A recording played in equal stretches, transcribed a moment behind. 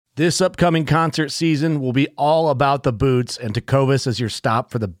This upcoming concert season will be all about the boots, and Tecovas is your stop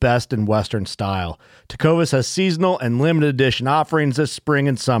for the best in Western style. Tecovas has seasonal and limited edition offerings this spring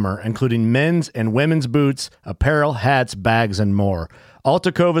and summer, including men's and women's boots, apparel, hats, bags, and more. All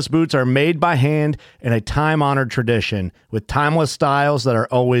Tecovas boots are made by hand in a time-honored tradition with timeless styles that are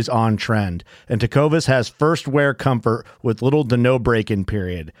always on trend. And Tecovas has first wear comfort with little to no break-in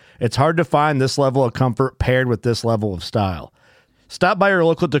period. It's hard to find this level of comfort paired with this level of style. Stop by your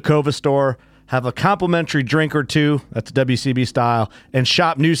local Tecovas store, have a complimentary drink or two, that's WCB style, and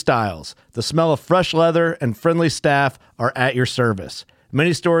shop new styles. The smell of fresh leather and friendly staff are at your service.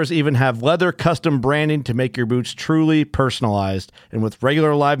 Many stores even have leather custom branding to make your boots truly personalized. And with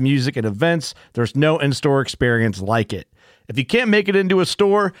regular live music and events, there's no in-store experience like it. If you can't make it into a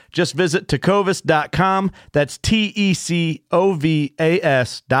store, just visit tecovas.com. That's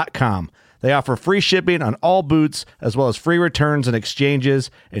TECOVAS.com. They offer free shipping on all boots, as well as free returns and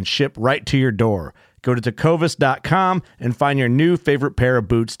exchanges, and ship right to your door. Go to tecovas.com and find your new favorite pair of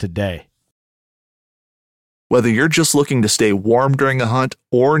boots today. Whether you're just looking to stay warm during a hunt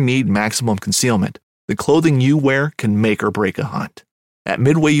or need maximum concealment, the clothing you wear can make or break a hunt. At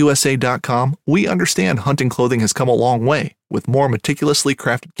MidwayUSA.com, we understand hunting clothing has come a long way, with more meticulously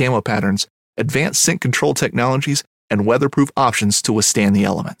crafted camo patterns, advanced scent control technologies, and weatherproof options to withstand the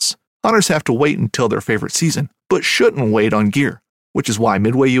elements. Hunters have to wait until their favorite season, but shouldn't wait on gear, which is why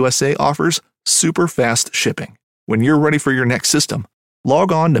Midway USA offers super fast shipping. When you're ready for your next system,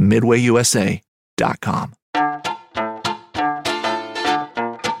 log on to MidwayUSA.com.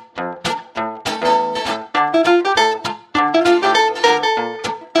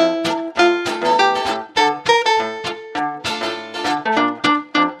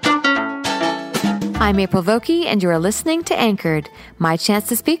 I'm April Vokey, and you are listening to Anchored, my chance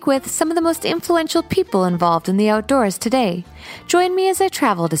to speak with some of the most influential people involved in the outdoors today. Join me as I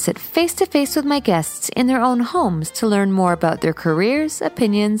travel to sit face-to-face with my guests in their own homes to learn more about their careers,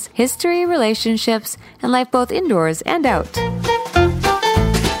 opinions, history, relationships, and life both indoors and out.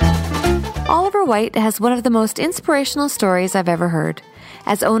 Oliver White has one of the most inspirational stories I've ever heard.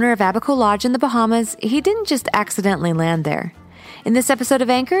 As owner of Abaco Lodge in the Bahamas, he didn't just accidentally land there. In this episode of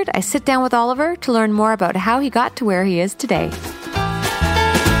Anchored, I sit down with Oliver to learn more about how he got to where he is today.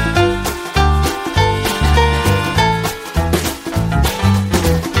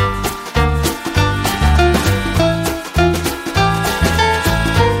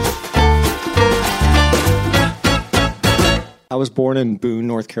 I was born in Boone,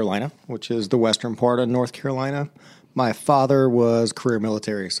 North Carolina, which is the western part of North Carolina. My father was career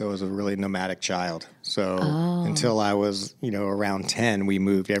military, so I was a really nomadic child. So until I was, around 10, we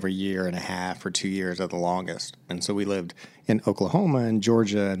moved every year and a half or 2 years at the longest. And so we lived in Oklahoma and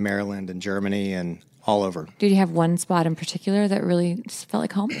Georgia and Maryland and Germany and all over. Did you have one spot in particular that really felt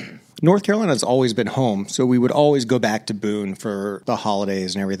like home? North Carolina's always been home, so we would always go back to Boone for the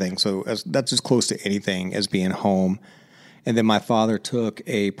holidays and everything. So that's as close to anything as being home. And then my father took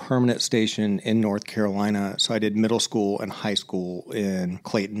a permanent station in North Carolina. So I did middle school and high school in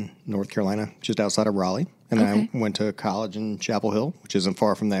Clayton, North Carolina, just outside of Raleigh. And then I went to college in Chapel Hill, which isn't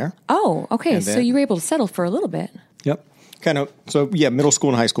far from there. Oh, okay. So you were able to settle for a little bit. Yep. Middle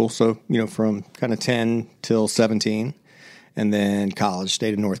school and high school. So, from kind of 10 till 17. And then college,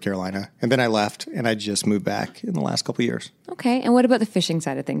 stayed in North Carolina. And then I left, and I just moved back in the last couple of years. Okay. And what about the fishing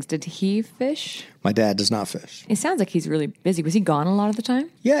side of things? Did he fish? My dad does not fish. It sounds like he's really busy. Was he gone a lot of the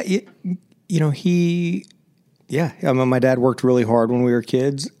time? Yeah. My dad worked really hard when we were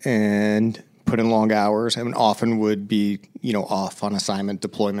kids and put in long hours and often would be, off on assignment,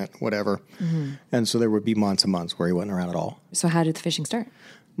 deployment, whatever. Mm-hmm. And so there would be months and months where he wasn't around at all. So how did the fishing start?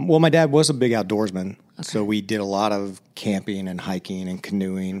 Well, my dad was a big outdoorsman, so we did a lot of camping and hiking and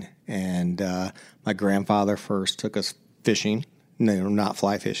canoeing. And my grandfather first took us fishing, not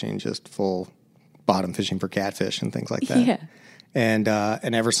fly fishing, just full bottom fishing for catfish and things like that. Yeah. And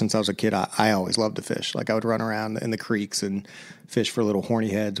ever since I was a kid, I always loved to fish. Like I would run around in the creeks and fish for little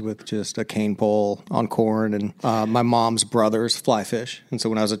horny heads with just a cane pole on corn. And my mom's brothers fly fish, and so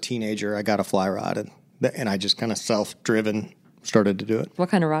when I was a teenager, I got a fly rod, and I just kind of self-driven started to do it. What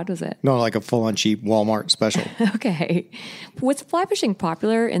kind of rod was it? No, like a full-on cheap Walmart special. Okay. Was fly fishing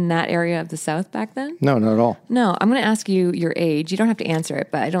popular in that area of the South back then? No, not at all. No, I'm going to ask you your age. You don't have to answer it,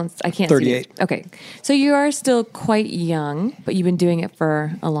 but I can't 38. See it. Okay. So you are still quite young, but you've been doing it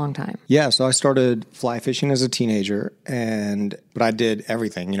for a long time. Yeah, so I started fly fishing as a teenager, but I did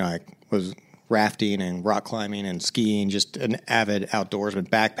everything. I was rafting and rock climbing and skiing, just an avid outdoorsman,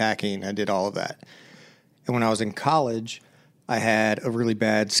 backpacking. I did all of that. And when I was in college, I had a really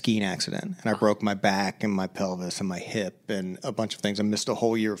bad skiing accident, and I broke my back and my pelvis and my hip and a bunch of things. I missed a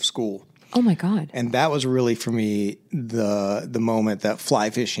whole year of school. Oh my God. And that was really, for me, the moment that fly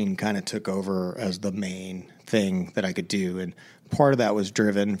fishing kind of took over as the main thing that I could do. And part of that was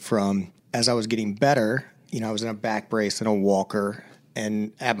driven from, as I was getting better, I was in a back brace and a walker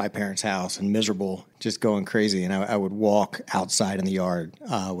and at my parents' house and miserable, just going crazy. And I would walk outside in the yard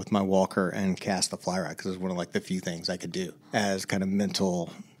with my walker and cast the fly rod, because it was one of like the few things I could do as kind of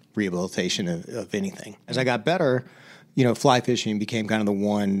mental rehabilitation of anything. As I got better, fly fishing became kind of the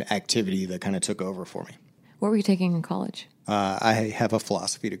one activity that kind of took over for me. What were you taking in college? I have a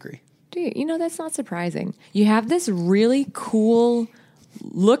philosophy degree. Do you? That's not surprising. You have this really cool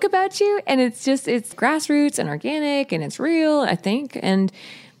look about you, and it's grassroots and organic and it's real, I think. And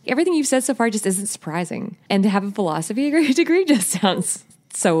everything you've said so far just isn't surprising. And to have a philosophy degree just sounds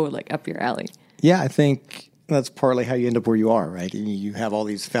so like up your alley. Yeah, I think that's partly how you end up where you are, right? You have all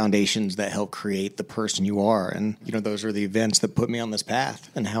these foundations that help create the person you are. And, those are the events that put me on this path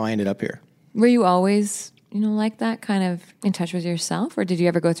and how I ended up here. Were you always, like that, kind of in touch with yourself? Or did you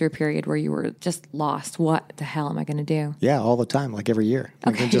ever go through a period where you were just lost? What the hell am I going to do? Yeah, all the time, like every year.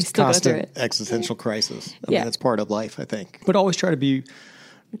 Okay, just constant existential crisis. I mean, that's part of life, I think. But always try to be,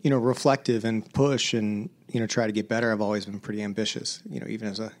 reflective and push and, try to get better. I've always been pretty ambitious, even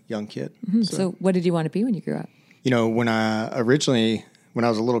as a young kid. Mm-hmm. So what did you want to be when you grew up? When I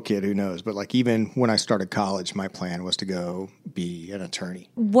was a little kid, who knows? But like even when I started college, my plan was to go be an attorney.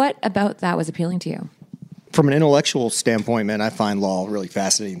 What about that was appealing to you? From an intellectual standpoint, man, I find law really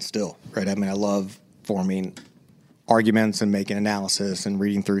fascinating still, right? I mean, I love forming arguments and making analysis and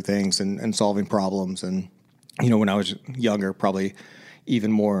reading through things and solving problems. And, when I was younger, probably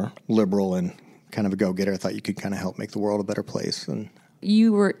even more liberal and kind of a go-getter. I thought you could kind of help make the world a better place. And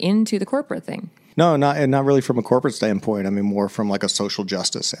you were into the corporate thing. No, not really from a corporate standpoint. I mean, more from like a social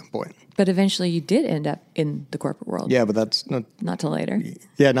justice standpoint. But eventually you did end up in the corporate world. Yeah, but that's not till later.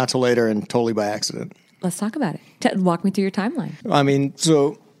 Yeah, not till later and totally by accident. Let's talk about it. Walk me through your timeline. I mean,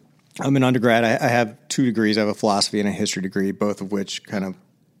 so I'm an undergrad. I have 2 degrees. I have a philosophy and a history degree, both of which kind of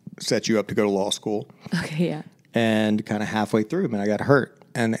set you up to go to law school. Okay, yeah. And kind of halfway through, man, I got hurt.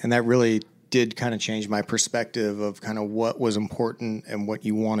 And that really did kind of change my perspective of kind of what was important and what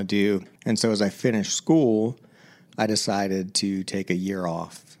you want to do. And so as I finished school, I decided to take a year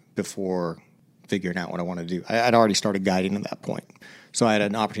off before figuring out what I wanted to do. I'd already started guiding at that point. So I had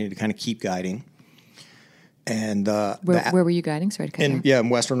an opportunity to kind of keep guiding. And where were you guiding? Sorry to cut you. Yeah, in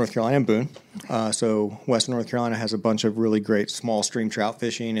Western North Carolina and Boone. Okay. So Western North Carolina has a bunch of really great small stream trout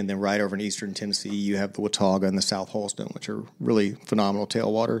fishing, and then right over in Eastern Tennessee, you have the Watauga and the South Holston, which are really phenomenal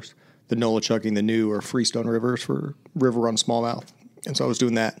tailwaters. The Nolichuck and the New are Freestone rivers for river run smallmouth, and so I was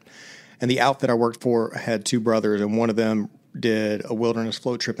doing that. And the outfit I worked for had 2 brothers, and one of them did a wilderness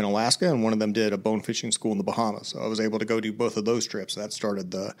float trip in Alaska, and one of them did a bone fishing school in the Bahamas. So I was able to go do both of those trips. That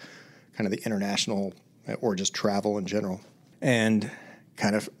started the kind of the international or just travel in general, and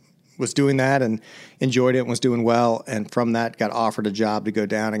kind of was doing that and enjoyed it and was doing well. And from that got offered a job to go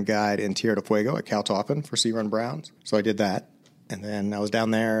down and guide in Tierra del Fuego at Cal Toppin for Sea Run Browns. So I did that. And then I was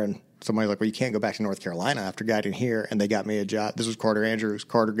down there and somebody's like, well, you can't go back to North Carolina after guiding here. And they got me a job. This was Carter Andrews.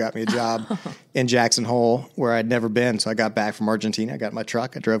 Carter got me a job in Jackson Hole where I'd never been. So I got back from Argentina. I got my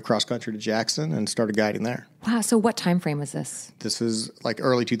truck. I drove cross country to Jackson and started guiding there. Wow. So what time frame was this? This is like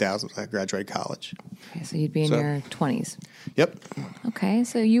early 2000s. I graduated college. Okay, so you'd be in your 20s. Yep. Okay.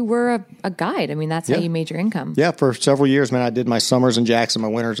 So you were a guide. I mean, that's how you made your income. Yeah. For several years, man, I did my summers in Jackson, my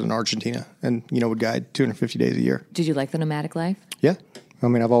winters in Argentina, and, would guide 250 days a year. Did you like the nomadic life? Yeah. I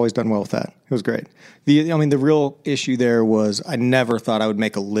mean, I've always done well with that. It was great. The real issue there was I never thought I would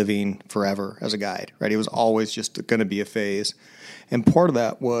make a living forever as a guide, right? It was always just going to be a phase. And part of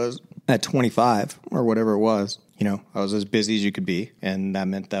that was at 25 or whatever it was, I was as busy as you could be. And that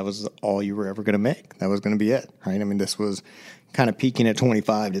meant that was all you were ever going to make. That was going to be it, right? I mean, this was kind of peaking at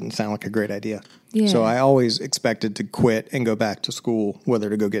 25 didn't sound like a great idea. Yeah. So I always expected to quit and go back to school,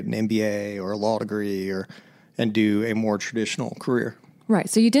 whether to go get an MBA or a law degree and do a more traditional career. Right.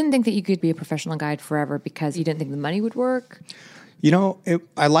 So you didn't think that you could be a professional guide forever because you didn't think the money would work?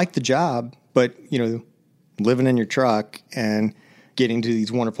 I liked the job, but, living in your truck and getting to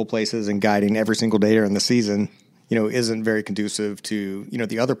these wonderful places and guiding every single day during the season, isn't very conducive to,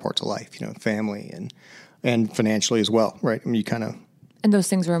 the other parts of life, family and financially as well, right? I mean, you kind of... And those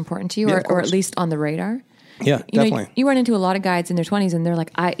things were important to you, or at least on the radar? Yeah, definitely. You run into a lot of guides in their 20s and they're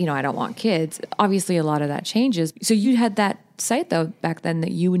like, I don't want kids. Obviously, a lot of that changes. So you had that sight, though, back then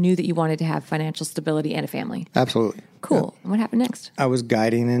that you knew that you wanted to have financial stability and a family. Absolutely. Cool. And what happened next? I was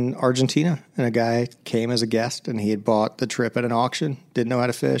guiding in Argentina, and a guy came as a guest, and he had bought the trip at an auction, didn't know how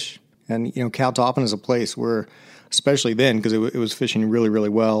to fish. And, Cal Toppin is a place where, especially then, because it was fishing really, really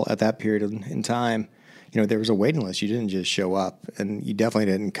well at that period in time, there was a waiting list. You didn't just show up, and you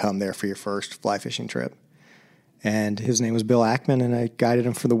definitely didn't come there for your first fly fishing trip. And his name was Bill Ackman, and I guided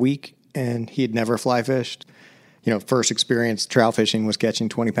him for the week, and he had never fly fished. First experience trout fishing was catching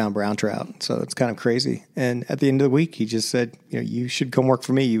 20-pound brown trout. So it's kind of crazy. And at the end of the week, he just said, you should come work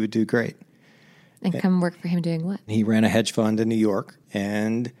for me. You would do great. And come work for him doing what? He ran a hedge fund in New York.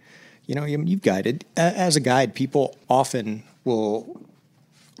 And, you've guided. As a guide, people often will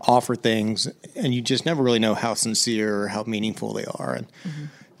offer things, and you just never really know how sincere or how meaningful they are. And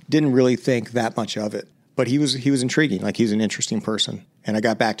didn't really think that much of it. But he was intriguing. Like, he's an interesting person. And I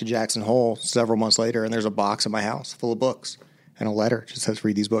got back to Jackson Hole several months later, and there's a box in my house full of books and a letter. It just says,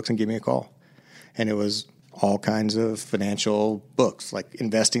 read these books and give me a call. And it was all kinds of financial books, like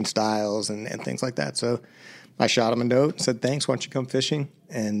investing styles and things like that. So I shot him a note and said, thanks, why don't you come fishing?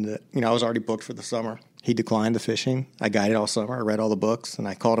 And, I was already booked for the summer. He declined the fishing. I guided all summer. I read all the books, and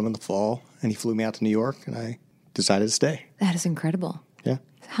I called him in the fall, and he flew me out to New York, and I decided to stay. That is incredible. Yeah.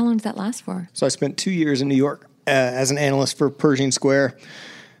 How long did that last for? So I spent 2 years in New York as an analyst for Pershing Square,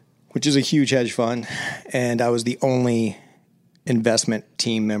 which is a huge hedge fund, and I was the only investment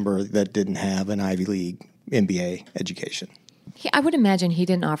team member that didn't have an Ivy League MBA education. I would imagine he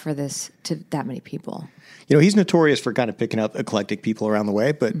didn't offer this to that many people. He's notorious for kind of picking up eclectic people around the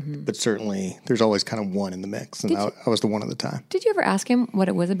way, but certainly there's always kind of one in the mix, and I was the one at the time. Did you ever ask him what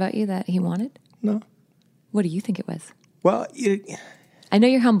it was about you that he wanted? No. What do you think it was? Well, I know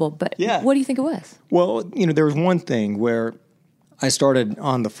you're humble, but yeah. What do you think it was? Well, there was one thing where I started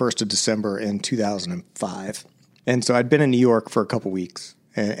on the 1st of December in 2005. And so I'd been in New York for a couple weeks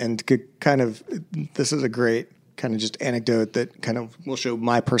and could this is a great kind of just anecdote that kind of will show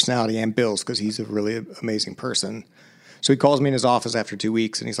my personality and Bill's, because he's a really amazing person. So he calls me in his office after 2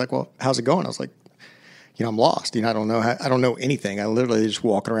 weeks and he's like, well, how's it going? I was like, I'm lost. I don't know anything. I literally just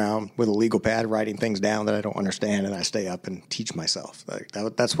walk around with a legal pad writing things down that I don't understand, and I stay up and teach myself.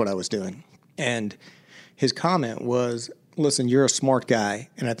 That's what I was doing. And his comment was, listen, you're a smart guy,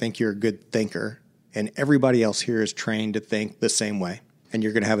 and I think you're a good thinker, and everybody else here is trained to think the same way, and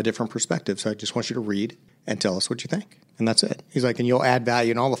you're going to have a different perspective, so I just want you to read and tell us what you think. And that's it. He's like, and you'll add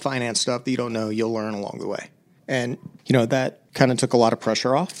value, and all the finance stuff that you don't know, you'll learn along the way. And, that kind of took a lot of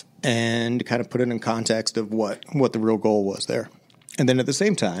pressure off and kind of put it in context of what the real goal was there. And then at the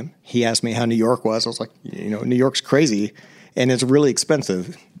same time, he asked me how New York was. I was like, New York's crazy and it's really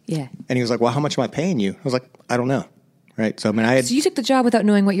expensive. Yeah. And he was like, well, how much am I paying you? I was like, I don't know. Right. So, So you took the job without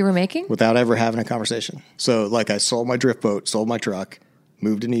knowing what you were making? Without ever having a conversation. So, I sold my drift boat, sold my truck,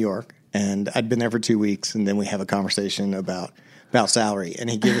 moved to New York, and I'd been there for 2 weeks. And then we have a conversation about salary. And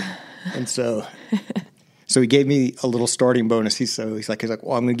he gave it. And so he gave me a little starting bonus. He's like,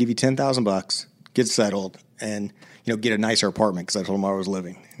 well, I'm going to give you $10,000, get settled, and get a nicer apartment, because I told him where I was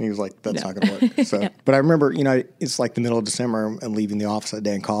living. And he was like, that's not going to work. So, But I remember, it's like the middle of December, and leaving the office that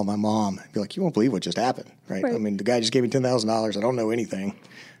day and calling my mom and be like, you won't believe what just happened, right? I mean, the guy just gave me $10,000. I don't know anything.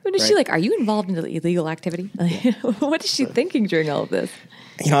 What is she like? Are you involved in illegal activity? What is she thinking during all of this?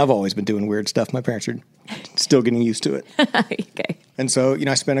 I've always been doing weird stuff. My parents are still getting used to it. Okay. And so,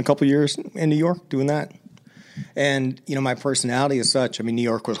 I spent a couple years in New York doing that. And, my personality is such. New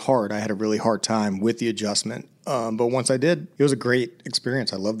York was hard. I had a really hard time with the adjustment. But once I did, it was a great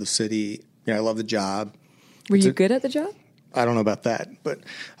experience. I love the city. I love the job. Were you good at the job? I don't know about that. But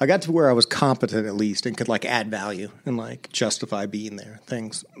I got to where I was competent at least and could, add value and, justify being there.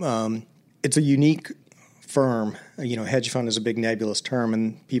 Things. It's a unique firm. Hedge fund is a big nebulous term,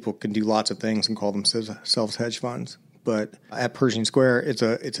 and people can do lots of things and call themselves hedge funds. But at Pershing Square, it's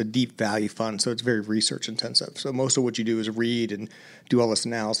a deep value fund, so it's very research intensive. So most of what you do is read and do all this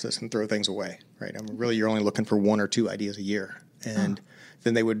analysis and throw things away, right? Really, you're only looking for 1 or 2 ideas a year. And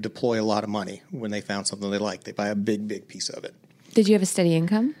then they would deploy a lot of money when they found something they liked. They buy a big, big piece of it. Did you have a steady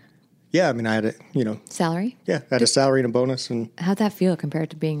income? Yeah, I had a, Salary? Yeah, I had a salary and a bonus. And how'd that feel compared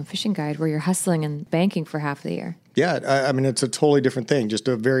to being a fishing guide where you're hustling and banking for half the year? Yeah, it's a totally different thing, just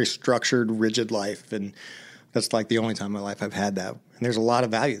a very structured, rigid life. And that's the only time in my life I've had that. And there's a lot of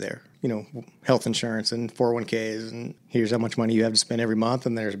value there, health insurance and 401ks, and here's how much money you have to spend every month,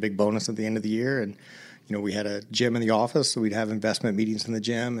 and there's a big bonus at the end of the year. And, we had a gym in the office, so we'd have investment meetings in the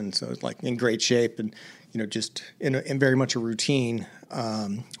gym, and so it's in great shape and, just in very much a routine,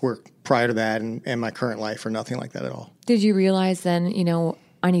 where prior to that and my current life are nothing like that at all. Did you realize then,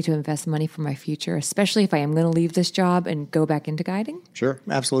 I need to invest money for my future, especially if I am going to leave this job and go back into guiding? Sure,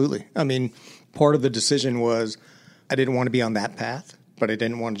 absolutely. I mean, part of the decision was I didn't want to be on that path, but I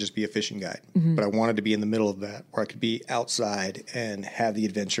didn't want to just be a fishing guide. But I wanted to be in the middle of that, where I could be outside and have the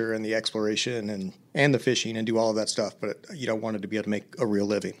adventure and the exploration and the fishing and do all of that stuff. But, wanted to be able to make a real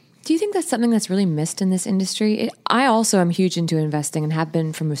living. Do you think that's something that's really missed in this industry? I also am huge into investing and have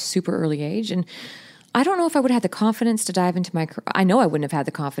been from a super early age. And I don't know if I would have had the confidence to dive into my career. I know I wouldn't have had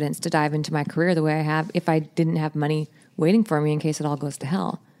the confidence to dive into my career the way I have if I didn't have money waiting for me in case it all goes to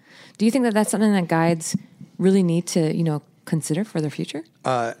hell. Do you think that that's something that guides really need to, consider for their future?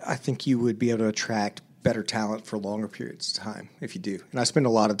 I think you would be able to attract better talent for longer periods of time if you do. And I spend a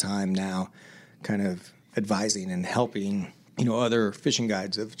lot of time now kind of advising and helping other fishing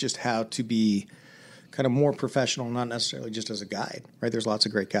guides of just how to be kind of more professional, not necessarily just as a guide, right? There's lots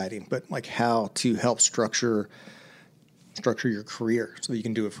of great guiding, but like how to help structure your career so that you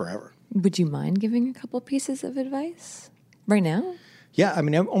can do it forever. Would you mind giving a couple pieces of advice right now? Yeah, I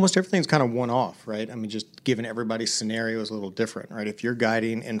mean, almost everything's kind of one-off, right? I mean, just given everybody's scenario is a little different, right? If you're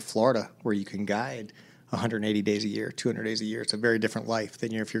guiding in Florida where you can guide 180 days a year, 200 days a year. It's a very different life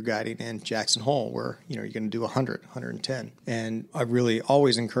than if you're guiding in Jackson Hole where, you're going to do 100, 110. And I really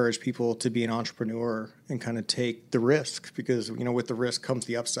always encourage people to be an entrepreneur and kind of take the risk because, with the risk comes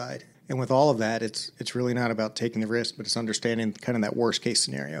the upside. And with all of that, it's really not about taking the risk, but it's understanding kind of that worst case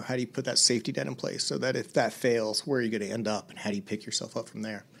scenario. How do you put that safety net in place so that if that fails, where are you going to end up and how do you pick yourself up from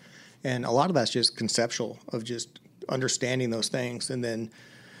there? And a lot of that's just conceptual of just understanding those things and then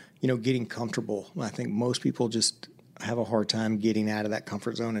getting comfortable. I think most people just have a hard time getting out of that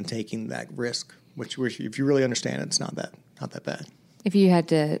comfort zone and taking that risk, which if you really understand it, it's not that bad. If you had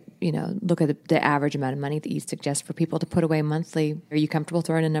to, look at the average amount of money that you suggest for people to put away monthly, are you comfortable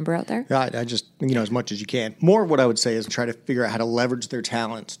throwing a number out there? I just, as much as you can. More what I would say is try to figure out how to leverage their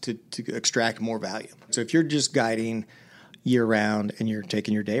talents to extract more value. So if you're just guiding year round and you're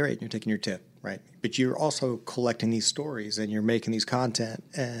taking your day rate and you're taking your tip, right? But you're also collecting these stories and you're making these content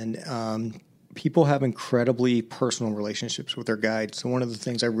and people have incredibly personal relationships with their guides. So one of the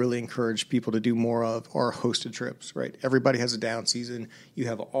things I really encourage people to do more of are hosted trips, right? Everybody has a down season. You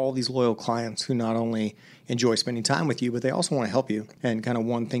have all these loyal clients who not only enjoy spending time with you, but they also want to help you. And kind of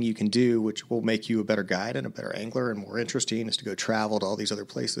one thing you can do, which will make you a better guide and a better angler and more interesting, is to go travel to all these other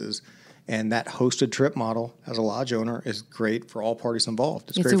places. And that hosted trip model as a lodge owner is great for all parties involved.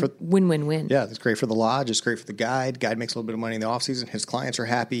 It's great for win-win-win. Yeah, it's great for the lodge. It's great for the guide. Guide makes a little bit of money in the off season. His clients are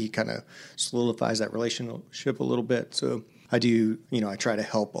happy. He kind of solidifies that relationship a little bit. So I do, I try to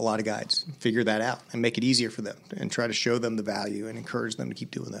help a lot of guides figure that out and make it easier for them and try to show them the value and encourage them to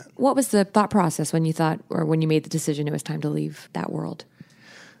keep doing that. What was the thought process when you thought or when you made the decision it was time to leave that world?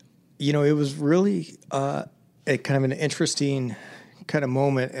 It was really a kind of an interesting kind of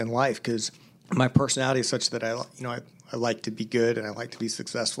moment in life because my personality is such that I like to be good and I like to be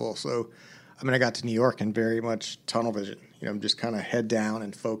successful. So, I got to New York and very much tunnel vision. I'm just kind of head down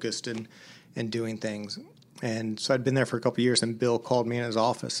and focused and doing things. And so I'd been there for a couple of years and Bill called me in his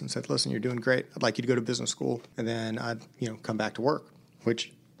office and said, listen, you're doing great. I'd like you to go to business school. And then I'd, come back to work,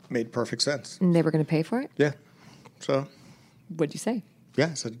 which made perfect sense. And they were going to pay for it? Yeah. So. What'd you say? Yeah,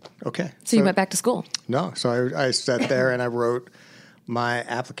 I said, okay. So you went back to school? No. So I sat there and I wrote my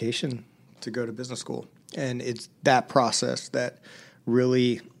application to go to business school. And it's that process that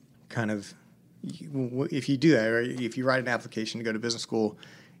really kind of, if you do that, or if you write an application to go to business school,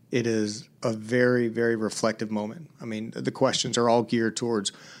 it is a very, very reflective moment. The questions are all geared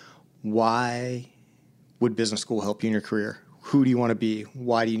towards why would business school help you in your career? Who do you want to be?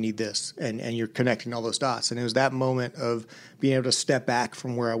 Why do you need this? And you're connecting all those dots. And it was that moment of being able to step back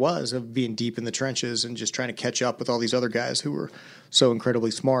from where I was, of being deep in the trenches and just trying to catch up with all these other guys who were so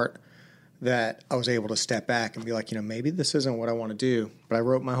incredibly smart, that I was able to step back and be like, maybe this isn't what I want to do. But I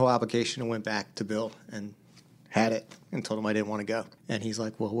wrote my whole application and went back to Bill and had it and told him I didn't want to go. And he's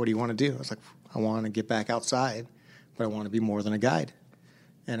like, well, what do you want to do? I was like, I want to get back outside, but I want to be more than a guide.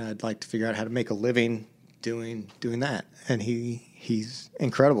 And I'd like to figure out how to make a living doing that. And he's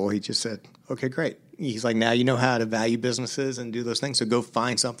incredible. He just said, okay, great. He's like, now you know how to value businesses and do those things, so go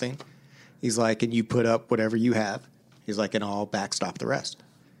find something. He's like, and you put up whatever you have. He's like, and I'll backstop the rest.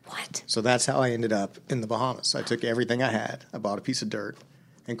 What? So that's how I ended up in the Bahamas. I took everything I had. I bought a piece of dirt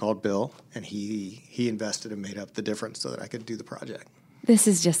and called Bill, and he invested and made up the difference so that I could do the project. This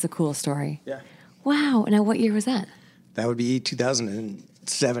is just a cool story. Yeah. Wow. Now, what year was that? That would be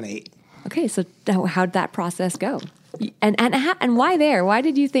 2007, 8. Okay, so how'd that process go? And why there? Why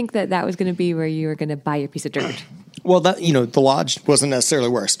did you think that was going to be where you were going to buy your piece of dirt? Well, the lodge wasn't necessarily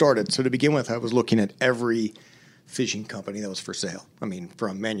where I started. So to begin with, I was looking at every fishing company that was for sale. I mean,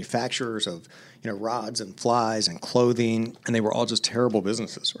 from manufacturers of, rods and flies and clothing, and they were all just terrible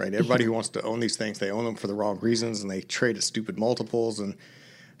businesses, right? Everybody who wants to own these things, they own them for the wrong reasons, and they trade at stupid multiples. And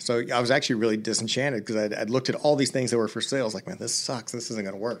so I was actually really disenchanted because I'd looked at all these things that were for sale. I was like, man, this sucks. This isn't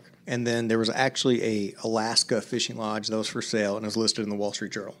going to work. And then there was actually a Alaska fishing lodge that was for sale, and it was listed in the Wall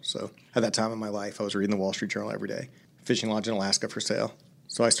Street Journal. So at that time in my life, I was reading the Wall Street Journal every day. Fishing lodge in Alaska for sale.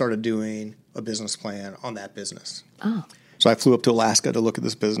 So I started doing a business plan on that business. Oh. So I flew up to Alaska to look at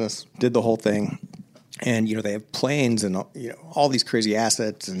this business, did the whole thing. And, they have planes and, all these crazy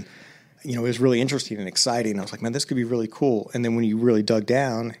assets. And, it was really interesting and exciting. I was like, man, this could be really cool. And then when you really dug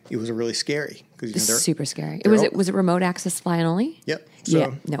down, it was really scary. It's super scary. Was it remote access flying only? Yep. So,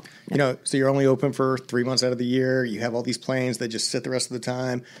 yeah. No. So you're only open for 3 months out of the year. You have all these planes that just sit the rest of the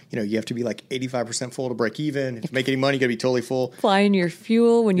time. You have to be like 85% full to break even. If you make any money, you got to be totally full. Flying your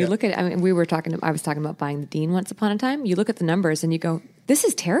fuel. When you look at it, I mean, I was talking about buying the Dean once upon a time. You look at the numbers and you go, this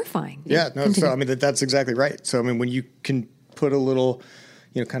is terrifying. Yeah. No. Continue. So, I mean, that's exactly right. So, I mean, when you can put a little,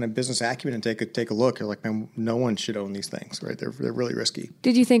 kind of business acumen and take a look, you're like, man, no one should own these things, right? They're really risky.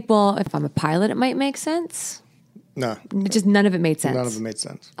 Did you think, well, if I'm a pilot, it might make sense? No. Just none of it made sense? None of it made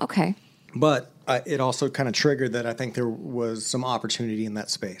sense. Okay. But it also kind of triggered that I think there was some opportunity in that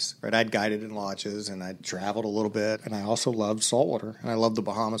space, right? I'd guided in lodges and I'd traveled a little bit, and I also loved saltwater, and I loved the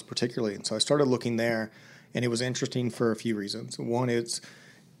Bahamas particularly. And so I started looking there, and it was interesting for a few reasons. One is,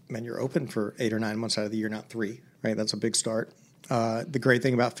 man, you're open for 8 or 9 months out of the year, not 3, right? That's a big start. The great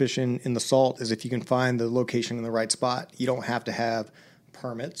thing about fishing in the salt is if you can find the location in the right spot, you don't have to have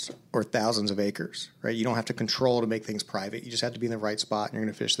permits or thousands of acres, right? You don't have to control to make things private. You just have to be in the right spot, and you're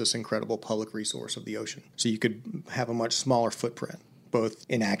going to fish this incredible public resource of the ocean. So you could have a much smaller footprint, both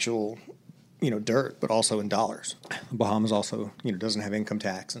in actual, dirt, but also in dollars. The Bahamas also, doesn't have income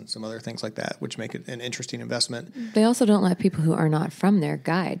tax and some other things like that, which make it an interesting investment. They also don't let people who are not from there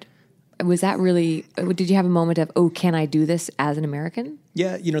guide. Was that really, did you have a moment of, can I do this as an American?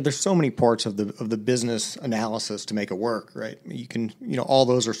 Yeah, there's so many parts of the business analysis to make it work, right? You can, all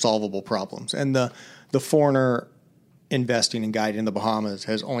those are solvable problems. And the foreigner investing and guiding in the Bahamas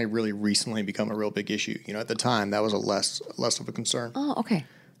has only really recently become a real big issue. At the time, that was a less of a concern. Oh, okay.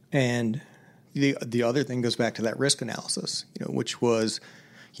 And the other thing goes back to that risk analysis, which was,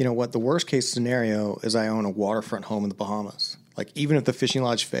 what the worst case scenario is I own a waterfront home in the Bahamas. Like, even if the fishing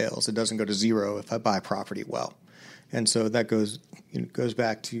lodge fails, it doesn't go to zero if I buy property well. And so that goes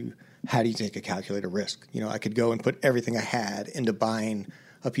back to, how do you take a calculated risk? I could go and put everything I had into buying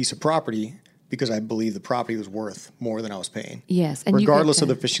a piece of property because I believe the property was worth more than I was paying. Yes. And regardless of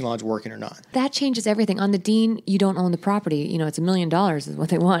the fishing lodge working or not. That changes everything. On the Dean, you don't own the property. It's $1 million is what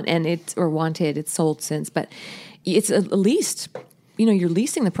they want, and it's sold since, but it's at least, you're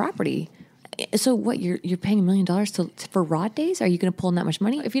leasing the property. So what, you're paying $1 million for rod days? Are you going to pull in that much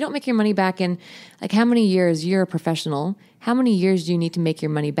money? If you don't make your money back in, like, how many years, you're a professional, how many years do you need to make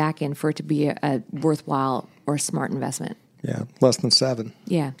your money back in for it to be a worthwhile or smart investment? Yeah, less than 7.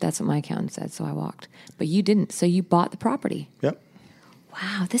 Yeah, that's what my accountant said, so I walked. But you didn't, so you bought the property. Yep.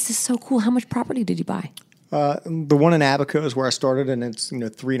 Wow, this is so cool. How much property did you buy? The one in Abaco is where I started, and it's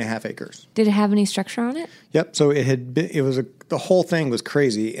 3.5 acres. Did it have any structure on it? Yep. So the whole thing was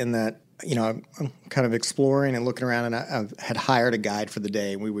crazy in that, I'm kind of exploring and looking around, and I had hired a guide for the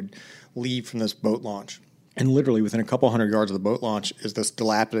day, and we would leave from this boat launch. And literally within a couple hundred yards of the boat launch is this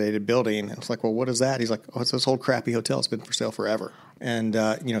dilapidated building. And I was like, well, what is that? He's like, oh, it's this old crappy hotel. It's been for sale forever. And,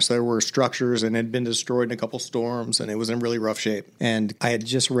 so there were structures, and it had been destroyed in a couple storms, and it was in really rough shape. And I had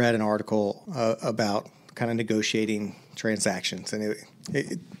just read an article about kind of negotiating transactions. And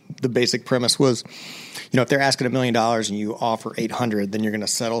the basic premise was, if they're asking $1 million and you offer 800, then you're going to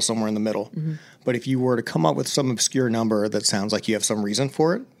settle somewhere in the middle. Mm-hmm. But if you were to come up with some obscure number that sounds like you have some reason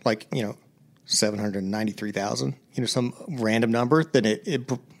for it, like, 793,000, some random number, then it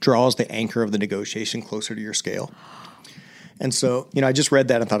draws the anchor of the negotiation closer to your scale. And so, I just read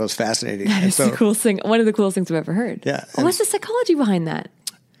that and thought it was fascinating. That's the coolest thing. One of the coolest things I've ever heard. Yeah. What's the psychology behind that?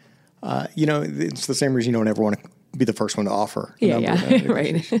 It's the same reason you don't ever want to be the first one to offer. Yeah,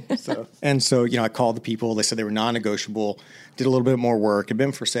 right. So I called the people. They said they were non-negotiable. Did a little bit more work. It had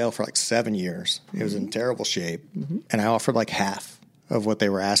been for sale for like 7 years. It was in terrible shape. Mm-hmm. And I offered like half of what they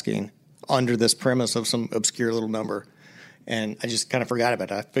were asking under this premise of some obscure little number. And I just kind of forgot about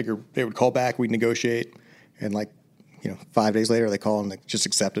it. I figured they would call back, we'd negotiate, and 5 days later they call and they just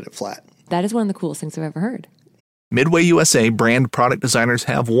accepted it flat. That is one of the coolest things I've ever heard. Midway USA brand product designers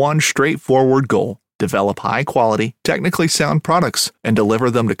have one straightforward goal: develop high-quality, technically sound products and deliver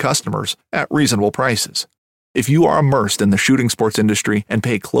them to customers at reasonable prices. If you are immersed in the shooting sports industry and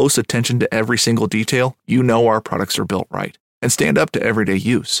pay close attention to every single detail, you know our products are built right and stand up to everyday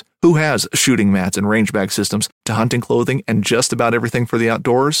use. Who has shooting mats and range bag systems to hunting clothing and just about everything for the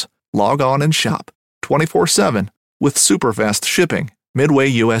outdoors? Log on and shop 24/7 with super fast shipping.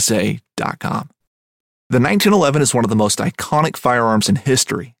 MidwayUSA.com. The 1911 is one of the most iconic firearms in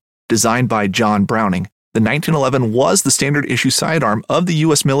history. Designed by John Browning, the 1911 was the standard issue sidearm of the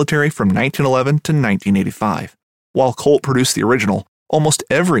U.S. military from 1911 to 1985. While Colt produced the original, almost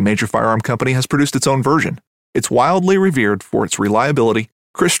every major firearm company has produced its own version. It's wildly revered for its reliability,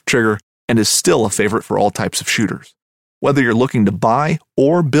 crisp trigger, and is still a favorite for all types of shooters. Whether you're looking to buy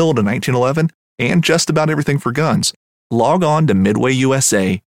or build a 1911 and just about everything for guns, log on to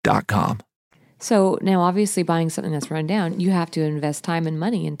MidwayUSA.com. So now obviously buying something that's run down, you have to invest time and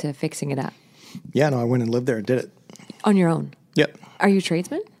money into fixing it up. Yeah, no, I went and lived there and did it. On your own? Yep. Are you a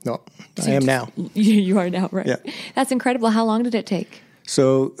tradesman? No, I am now. You are now, right? Yeah. That's incredible. How long did it take?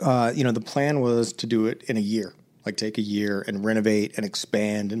 So, the plan was to do it in a year, like take a year and renovate and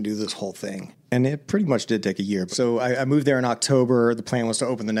expand and do this whole thing. And it pretty much did take a year. So I moved there in October. The plan was to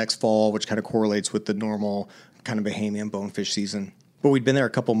open the next fall, which kind of correlates with the normal kind of Bahamian bonefish season. But we'd been there a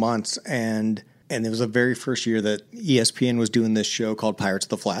couple months, and it was the very first year that ESPN was doing this show called Pirates of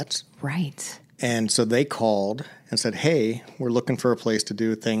the Flats. Right. And so they called and said, hey, we're looking for a place to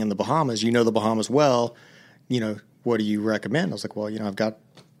do a thing in the Bahamas. You know the Bahamas well. What do you recommend? I was like, well, I've got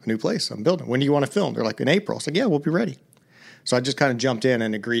a new place I'm building. When do you want to film? They're like, in April. I was like, yeah, we'll be ready. So I just kind of jumped in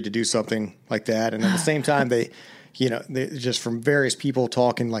and agreed to do something like that. And at the same time, they just from various people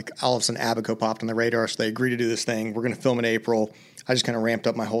talking, like all of a sudden Abaco popped on the radar. So they agreed to do this thing. We're going to film in April. I just kind of ramped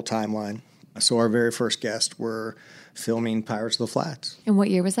up my whole timeline. So our very first guests were filming Pirates of the Flats. And what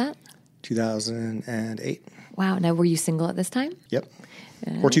year was that? 2008. Wow. Now, were you single at this time? Yep.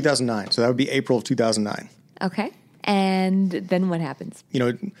 Or 2009. So that would be April of 2009. Okay. And then what happens?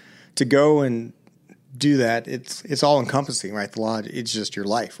 To go and do that, it's all encompassing, right? The lodge, it's just your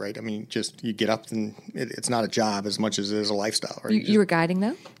life, right? I mean, you get up and it's not a job as much as it is a lifestyle, right? You were guiding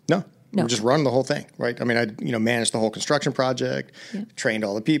though? No. We just run the whole thing, right? I mean, I managed the whole construction project, trained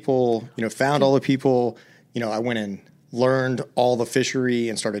all the people, found all the people. I went and learned all the fishery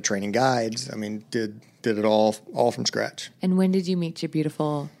and started training guides. I mean, did it all from scratch. And when did you meet your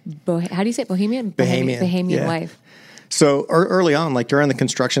beautiful, how do you say it, Bahamian? Bahamian wife. So early on, like during the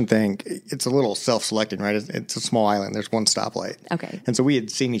construction thing, it's a little self-selecting, right? It's a small island. There's one stoplight. Okay. And so we had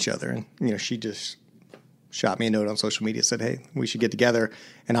seen each other, and she just shot me a note on social media, said, hey, we should get together.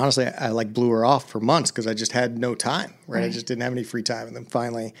 And honestly, I blew her off for months because I just had no time, right? I just didn't have any free time. And then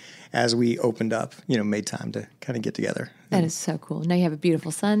finally, as we opened up, made time to kind of get together. That is so cool. Now you have a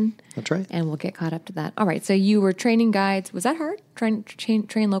beautiful son. That's right. And we'll get caught up to that. All right. So you were training guides. Was that hard?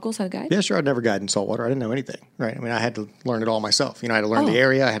 Train locals how to guide? Yeah, sure. I'd never guided in saltwater. I didn't know anything, right? I mean, I had to learn it all myself. I had to learn the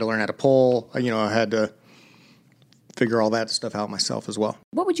area. I had to learn how to pull. I had to figure all that stuff out myself as well.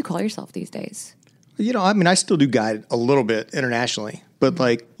 What would you call yourself these days? I still do guide a little bit internationally,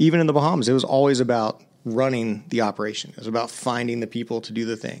 but even in the Bahamas, it was always about running the operation. It was about finding the people to do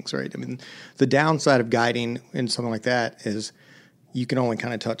the things, right? I mean, the downside of guiding in something like that is you can only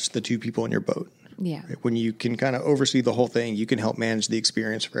kind of touch the two people in your boat. Yeah. Right? When you can kind of oversee the whole thing, you can help manage the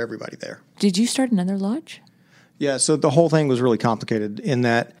experience for everybody there. Did you start another lodge? Yeah, so the whole thing was really complicated in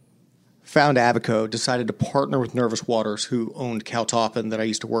that found Abaco, decided to partner with Nervous Waters, who owned Caltoppin that I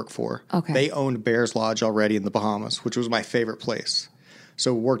used to work for. Okay. They owned Bears Lodge already in the Bahamas, which was my favorite place.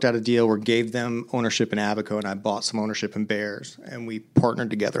 So worked out a deal where gave them ownership in Abaco, and I bought some ownership in Bears, and we partnered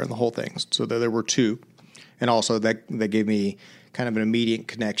together in the whole thing. So there were two. And also that gave me kind of an immediate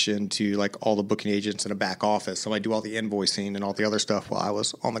connection to all the booking agents in a back office. So I do all the invoicing and all the other stuff while I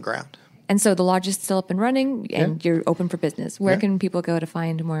was on the ground. And so the lodge is still up and running, and you're open for business. Where can people go to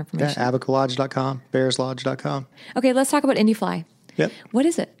find more information? Yeah, abacolodge.com, bearslodge.com. Okay, let's talk about IndieFly. Yep. What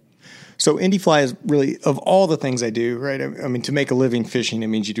is it? So IndieFly is really, of all the things I do, right? I mean, to make a living fishing, it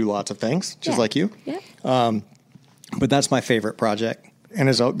means you do lots of things, just like you. Yeah. But that's my favorite project. And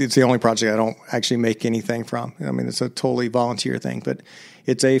it's the only project I don't actually make anything from. I mean, it's a totally volunteer thing. But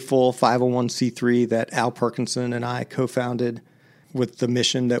it's a full 501c3 that Al Perkinson and I co-founded with the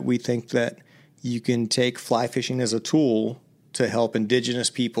mission that we think that you can take fly fishing as a tool to help indigenous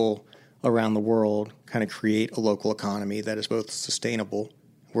people around the world kind of create a local economy that is both sustainable,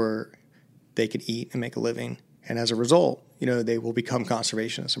 where they can eat and make a living. And as a result, they will become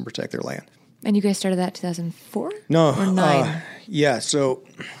conservationists and protect their land. And you guys started that 2004? No. Or 9? Yeah. So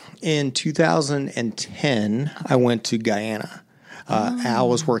in 2010, I went to Guyana. Al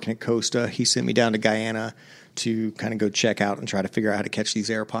was working at Costa. He sent me down to Guyana to kind of go check out and try to figure out how to catch these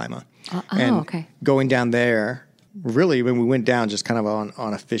arapaima. Okay. Going down there, really, when we went down just kind of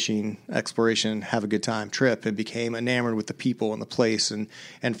on a fishing exploration, have a good time trip, and became enamored with the people and the place. And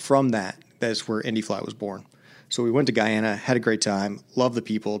from that's where IndieFly was born. So we went to Guyana, had a great time, loved the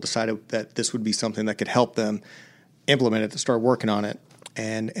people, decided that this would be something that could help them implement it, to start working on it.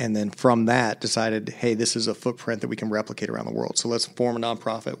 And then from that decided, hey, this is a footprint that we can replicate around the world. So let's form a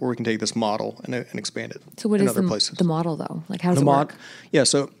nonprofit where we can take this model and expand it So what in is other places. The model, though? Like, how does it work? Yeah,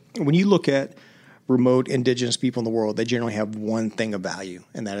 so when you look at remote indigenous people in the world, they generally have one thing of value,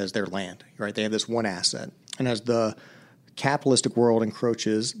 and that is their land, right? They have this one asset. And as the capitalistic world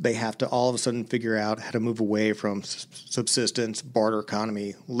encroaches, they have to all of a sudden figure out how to move away from subsistence, barter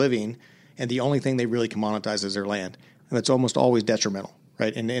economy living, and the only thing they really can monetize is their land. And that's almost always detrimental,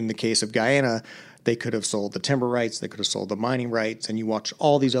 right? And in the case of Guyana, they could have sold the timber rights, they could have sold the mining rights, and you watch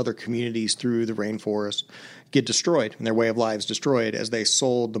all these other communities through the rainforest get destroyed and their way of lives destroyed as they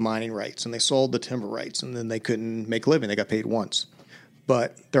sold the mining rights and they sold the timber rights, and then they couldn't make a living. They got paid once.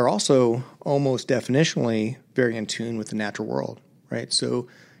 But they're also almost definitionally very in tune with the natural world, right? So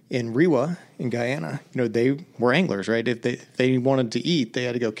in Rewa, in Guyana, they were anglers, right? If they wanted to eat, they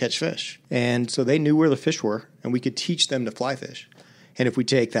had to go catch fish. And so they knew where the fish were, and we could teach them to fly fish. And if we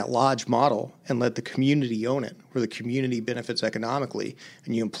take that lodge model and let the community own it, where the community benefits economically,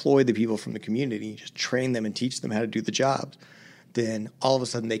 and you employ the people from the community, you just train them and teach them how to do the jobs, then all of a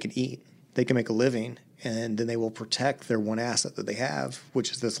sudden they can eat, they can make a living, and then they will protect their one asset that they have,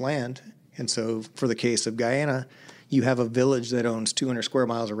 which is this land. And so for the case of Guyana, you have a village that owns 200 square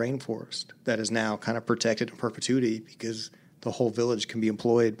miles of rainforest that is now kind of protected in perpetuity because the whole village can be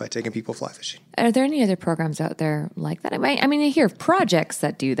employed by taking people fly fishing. Are there any other programs out there like that? I mean, I hear of projects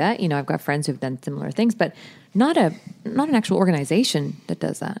that do that. I've got friends who've done similar things, but not an actual organization that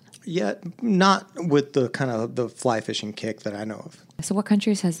does that. Yeah, not with the kind of the fly fishing kick that I know of. So what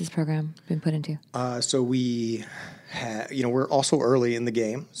countries has this program been put into? So we we're also early in the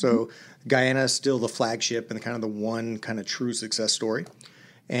game. So Guyana is still the flagship and kind of the one kind of true success story.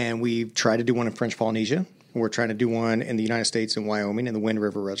 And we've tried to do one in French Polynesia. We're trying to do one in the United States in Wyoming in the Wind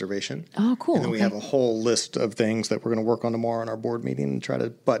River Reservation. Oh, cool. And then we have a whole list of things that we're going to work on tomorrow in our board meeting and try to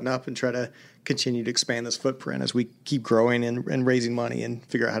button up and try to continue to expand this footprint as we keep growing and raising money and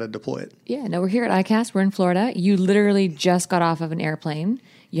figure out how to deploy it. Yeah, no, we're here at ICAST. We're in Florida. You literally just got off of an airplane.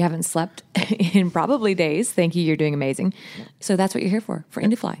 You haven't slept in probably days. Thank you. You're doing amazing. So that's what you're here for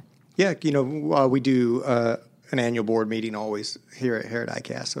IndieFly. Yeah, we do an annual board meeting always here at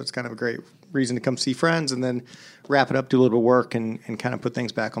ICAST. So it's kind of a great reason to come see friends and then wrap it up, do a little bit of work, and kind of put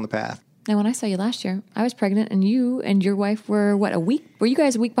things back on the path. Now, when I saw you last year, I was pregnant, and you and your wife were, a week? Were you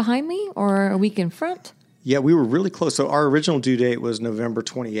guys a week behind me or a week in front? Yeah, we were really close. So our original due date was November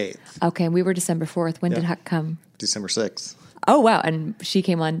 28th. Okay, we were December 4th. When did Huck come? December 6th. Oh, wow. And she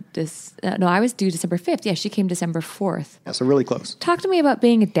came on I was due December 5th. Yeah, she came December 4th. Yeah, so really close. Talk to me about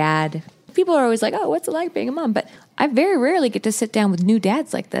being a dad. People are always like, oh, what's it like being a mom? But I very rarely get to sit down with new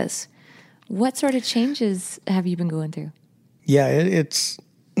dads like this. What sort of changes have you been going through? Yeah, it's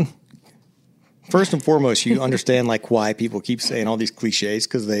first and foremost, you understand why people keep saying all these cliches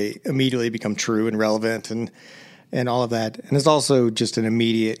because they immediately become true and relevant and all of that. And it's also just an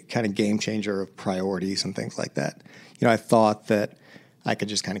immediate kind of game changer of priorities and things like that. I thought that I could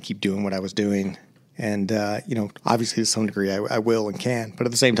just kind of keep doing what I was doing. And, obviously to some degree I will and can. But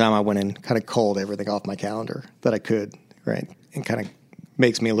at the same time, I went and kind of culled everything off my calendar that I could, right? And kind of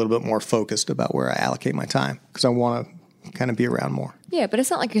makes me a little bit more focused about where I allocate my time because I want to kind of be around more. Yeah, but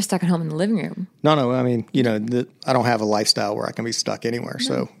it's not like you're stuck at home in the living room. No. I mean, I don't have a lifestyle where I can be stuck anywhere. No.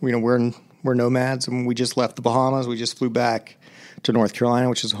 So, we're nomads, and we just left the Bahamas. We just flew back to North Carolina,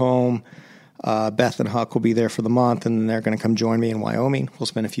 which is home. Beth and Huck will be there for the month, and then they're going to come join me in Wyoming. We'll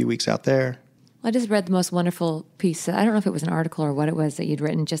spend a few weeks out there. I just read the most wonderful piece. I don't know if it was an article or what it was that you'd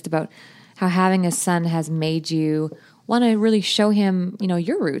written just about how having a son has made you want to really show him,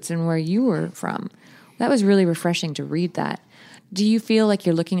 your roots and where you were from. That was really refreshing to read that. Do you feel like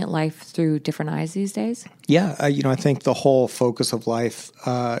you're looking at life through different eyes these days? Yeah. I think the whole focus of life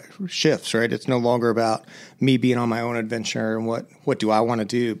shifts, right? It's no longer about me being on my own adventure and what do I want to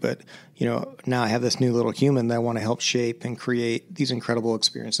do, but now I have this new little human that I want to help shape and create these incredible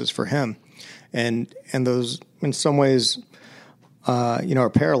experiences for him. And those, in some ways, are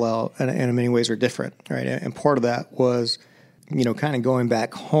parallel and in many ways are different, right? And part of that was, kind of going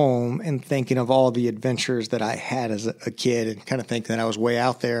back home and thinking of all the adventures that I had as a kid and kind of thinking that I was way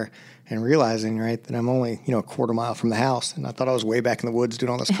out there and realizing, right, that I'm only, a quarter mile from the house. And I thought I was way back in the woods doing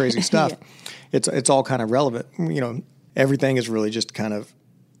all this crazy stuff. Yeah. It's all kind of relevant. Everything is really just kind of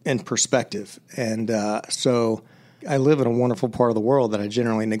in perspective. And so I live in a wonderful part of the world that I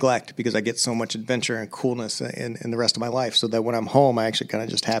generally neglect because I get so much adventure and coolness in the rest of my life. So that when I'm home, I actually kind of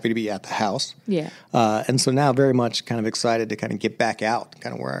just happy to be at the house. Yeah. And so now very much kind of excited to kind of get back out,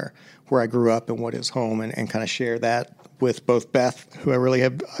 kind of where I grew up and what is home, and kind of share that with both Beth, who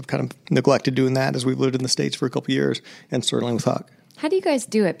I've kind of neglected doing that as we've lived in the States for a couple of years, and certainly with Huck. How do you guys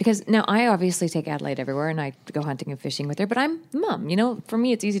do it? Because now I obviously take Adelaide everywhere and I go hunting and fishing with her, but I'm mom. You know, for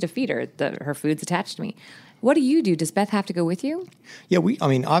me, it's easy to feed her. Her food's attached to me. What do you do? Does Beth have to go with you? Yeah,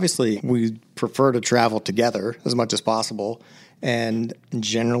 obviously we prefer to travel together as much as possible. And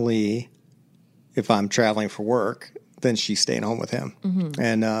generally, if I'm traveling for work, then she's staying home with him. Mm-hmm.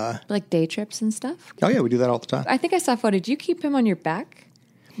 And like day trips and stuff? Oh, yeah, we do that all the time. I think I saw a photo. Do you keep him on your back?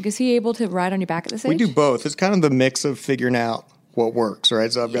 Is he able to ride on your back at this age? We do both. It's kind of the mix of figuring out what works,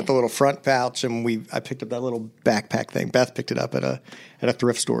 right? So I've got the little front pouch, and I picked up that little backpack thing. Beth picked it up at a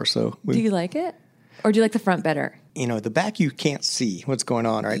thrift store. So do you like it, or do you like the front better? You know, the back you can't see what's going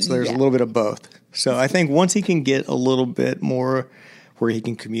on, right? So there's a little bit of both. So I think once he can get a little bit more where he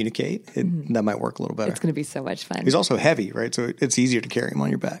can communicate, that might work a little better. It's going to be so much fun. He's also heavy, right? So it's easier to carry him on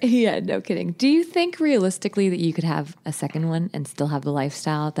your back. Yeah, no kidding. Do you think realistically that you could have a second one and still have the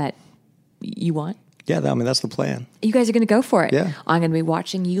lifestyle that you want? Yeah, that's the plan. You guys are going to go for it. Yeah. I'm going to be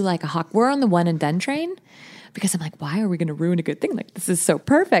watching you like a hawk. We're on the one and done train because I'm like, why are we going to ruin a good thing? Like, this is so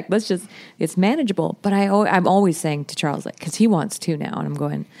perfect. It's manageable. But I'm always saying to Charles, like, because he wants to now. And I'm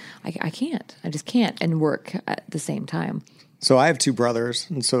going, I can't. I just can't and work at the same time. So I have 2 brothers.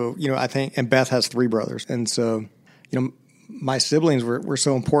 And so, I think, and Beth has 3 brothers. And so, my siblings were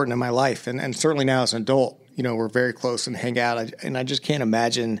so important in my life. And certainly now as an adult, we're very close and hang out. And I just can't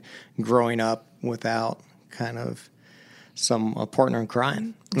imagine growing up without kind of a partner in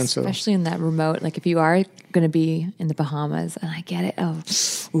crime. And especially in that remote, like if you are going to be in the Bahamas, and I get it.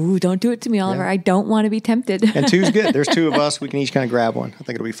 Oh, don't do it to me, Oliver. Yeah. I don't want to be tempted. And 2's good. There's 2 of us. We can each kind of grab one. I think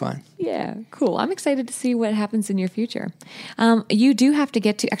it'll be fine. Yeah, cool. I'm excited to see what happens in your future. You do have to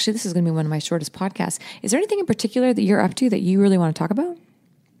get to, actually, this is going to be one of my shortest podcasts. Is there anything in particular that you're up to that you really want to talk about?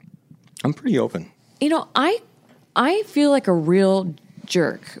 I'm pretty open. I feel like a real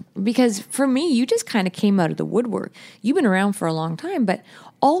jerk because for me, you just kind of came out of the woodwork. You've been around for a long time, but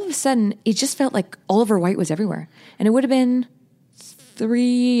all of a sudden it just felt like Oliver White was everywhere. And it would have been 3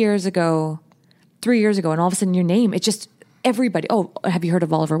 years ago, and all of a sudden your name, it just, everybody, oh, have you heard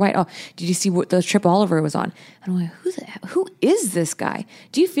of Oliver White? Oh, did you see what the trip Oliver was on? And I'm like, who is this guy?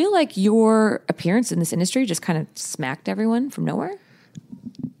 Do you feel like your appearance in this industry just kind of smacked everyone from nowhere?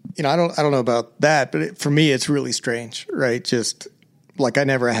 I don't know about that, but for me, it's really strange, right? Just like I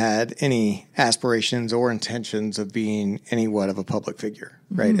never had any aspirations or intentions of being anyone of a public figure,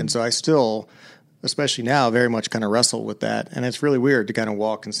 right? Mm-hmm. And so I still, especially now, very much kind of wrestle with that. And it's really weird to kind of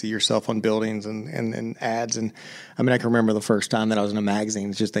walk and see yourself on buildings and ads. And I can remember the first time that I was in a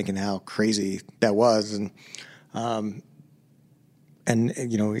magazine, just thinking how crazy that was. And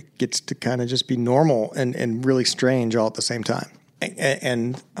it gets to kind of just be normal and really strange all at the same time.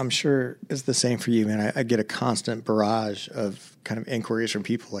 And I'm sure it's the same for you, man. I get a constant barrage of kind of inquiries from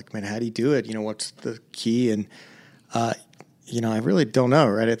people like, man, how do you do it? What's the key? And, I really don't know,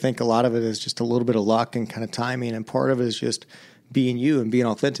 right? I think a lot of it is just a little bit of luck and kind of timing. And part of it is just being you and being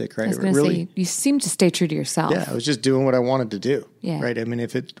authentic, right? I was going to say, you seem to stay true to yourself. Yeah, I was just doing what I wanted to do, right?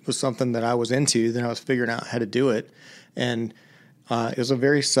 If it was something that I was into, then I was figuring out how to do it. And it was a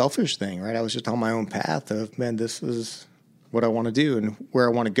very selfish thing, right? I was just on my own path of, man, this is what I want to do and where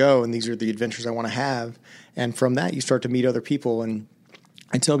I want to go, and these are the adventures I want to have. And from that, you start to meet other people. And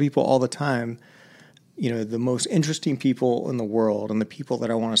I tell people all the time, the most interesting people in the world and the people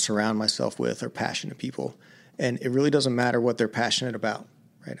that I want to surround myself with are passionate people. And it really doesn't matter what they're passionate about,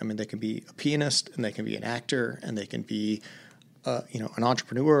 right? They can be a pianist, and they can be an actor, and they can be an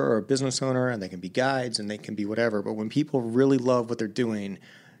entrepreneur or a business owner, and they can be guides, and they can be whatever. But when people really love what they're doing,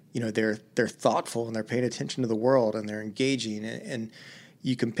 they're thoughtful and they're paying attention to the world and they're engaging, and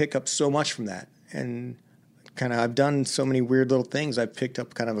you can pick up so much from that. And kind of, I've done so many weird little things. I've picked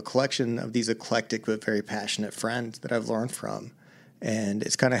up kind of a collection of these eclectic but very passionate friends that I've learned from, and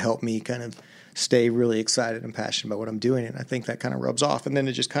it's kind of helped me kind of stay really excited and passionate about what I'm doing. And I think that kind of rubs off, and then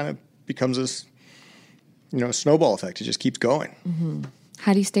it just kind of becomes this, snowball effect. It just keeps going. Mm-hmm.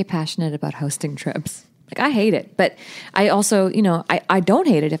 How do you stay passionate about hosting trips? Like, I hate it, but I also, I don't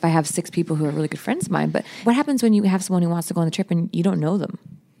hate it if I have 6 people who are really good friends of mine. But what happens when you have someone who wants to go on the trip and you don't know them?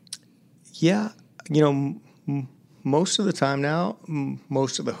 Yeah. Most of the time now,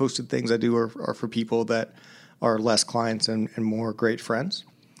 most of the hosted things I do are for people that are less clients and more great friends.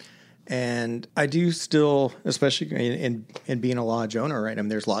 And I do still, especially in being a lodge owner, right? I mean,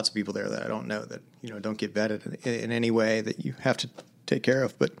 there's lots of people there that I don't know that, don't get vetted in any way that you have to take care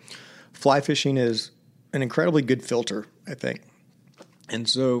of. But fly fishing is an incredibly good filter, I think. And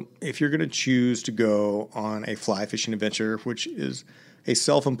so if you're going to choose to go on a fly fishing adventure, which is a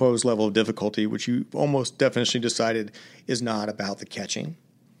self-imposed level of difficulty, which you almost definitively decided is not about the catching,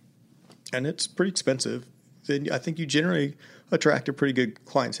 and it's pretty expensive, then I think you generally attract a pretty good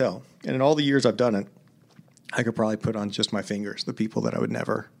clientele. And in all the years I've done it, I could probably put on just my fingers the people that I would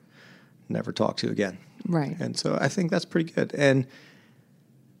never talk to again. Right. And so I think that's pretty good. And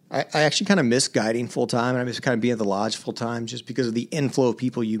I actually kind of miss guiding full time, and I miss kind of being at the lodge full time just because of the inflow of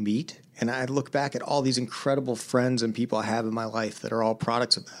people you meet. And I look back at all these incredible friends and people I have in my life that are all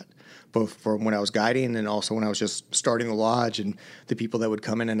products of that, both from when I was guiding and also when I was just starting the lodge and the people that would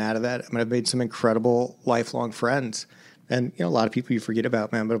come in and out of that. I mean, I've made some incredible lifelong friends. And, a lot of people you forget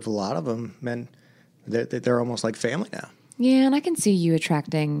about, man, but a lot of them, man, they're almost like family now. Yeah, and I can see you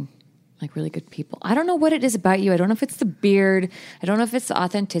attracting like really good people. I don't know what it is about you. I don't know if it's the beard. I don't know if it's the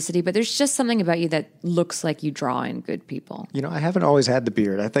authenticity, but there's just something about you that looks like you draw in good people. I haven't always had the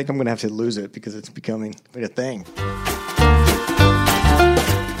beard. I think I'm going to have to lose it because it's becoming a thing.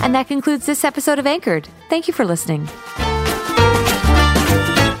 And that concludes this episode of Anchored. Thank you for listening.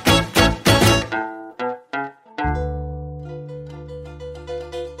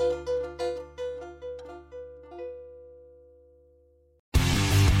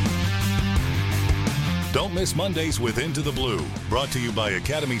 Don't miss Mondays with Into the Blue, brought to you by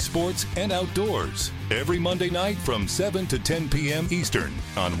Academy Sports and Outdoors. Every Monday night from 7 to 10 p.m. Eastern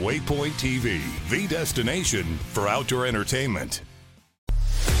on Waypoint TV, the destination for outdoor entertainment.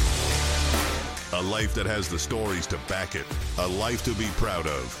 A life that has the stories to back it. A life to be proud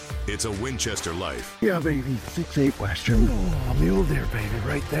of. It's a Winchester life. Yeah, baby. 6'8" Western. Oh, mule deer, baby,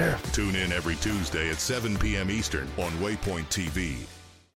 right there. Tune in every Tuesday at 7 p.m. Eastern on Waypoint TV.